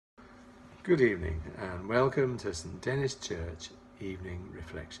Good evening and welcome to St Dennis Church Evening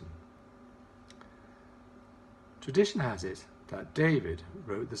Reflection. Tradition has it that David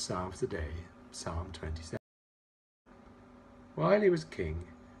wrote the psalm for today, Psalm 27. While he was king,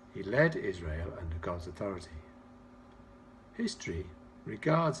 he led Israel under God's authority. History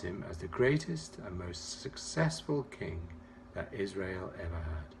regards him as the greatest and most successful king that Israel ever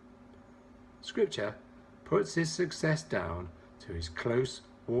had. Scripture puts his success down to his close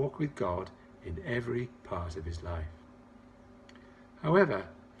walk with God in every part of his life. However,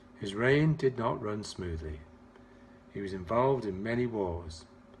 his reign did not run smoothly. He was involved in many wars.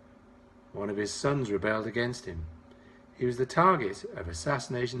 One of his sons rebelled against him. He was the target of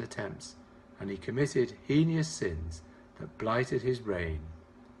assassination attempts, and he committed heinous sins that blighted his reign,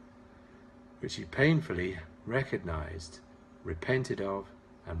 which he painfully recognized, repented of,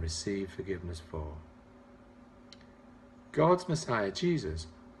 and received forgiveness for. God's Messiah Jesus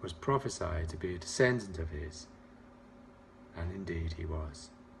was prophesied to be a descendant of his, and indeed he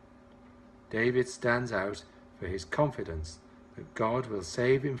was. David stands out for his confidence that God will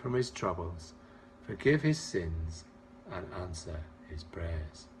save him from his troubles, forgive his sins, and answer his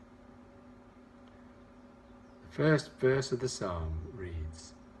prayers. The first verse of the psalm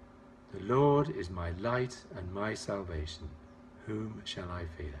reads, "The Lord is my light and my salvation. Whom shall I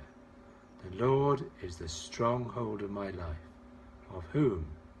fear? The Lord is the stronghold of my life. Of whom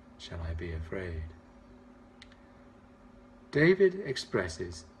shall I be afraid?" David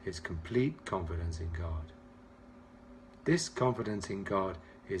expresses his complete confidence in God. This confidence in God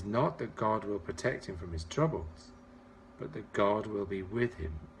is not that God will protect him from his troubles, but that God will be with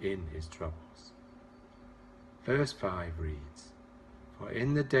him in his troubles. Verse 5 reads, "For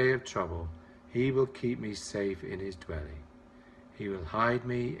in the day of trouble he will keep me safe in his dwelling. He will hide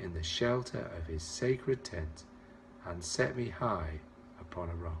me in the shelter of his sacred tent and set me high upon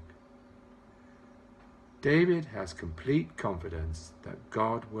a rock." David has complete confidence that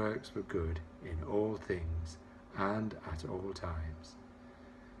God works for good in all things and at all times.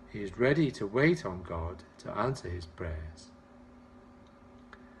 He is ready to wait on God to answer his prayers.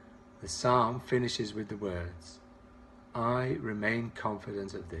 The psalm finishes with the words, "I remain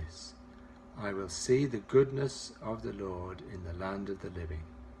confident of this. I will see the goodness of the Lord in the land of the living."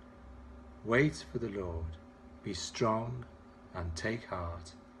 Wait for the Lord. Be strong and take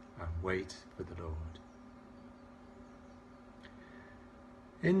heart and wait for the Lord.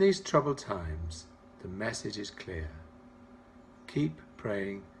 In these troubled times, the message is clear. Keep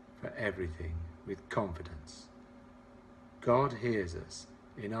praying for everything with confidence. God hears us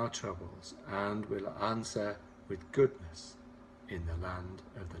in our troubles and will answer with goodness in the land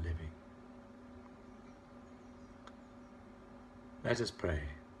of the living. Let us pray.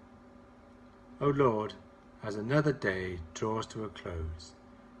 O Lord, as another day draws to a close,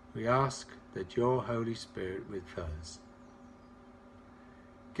 we ask that your Holy Spirit with us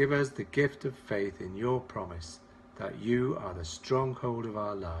give us the gift of faith in your promise that you are the stronghold of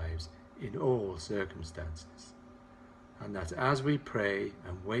our lives in all circumstances, and that as we pray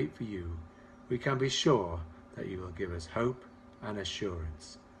and wait for you, we can be sure that you will give us hope and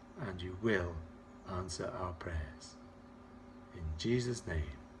assurance, and you will answer our prayers. In Jesus'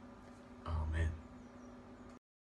 name, Amen.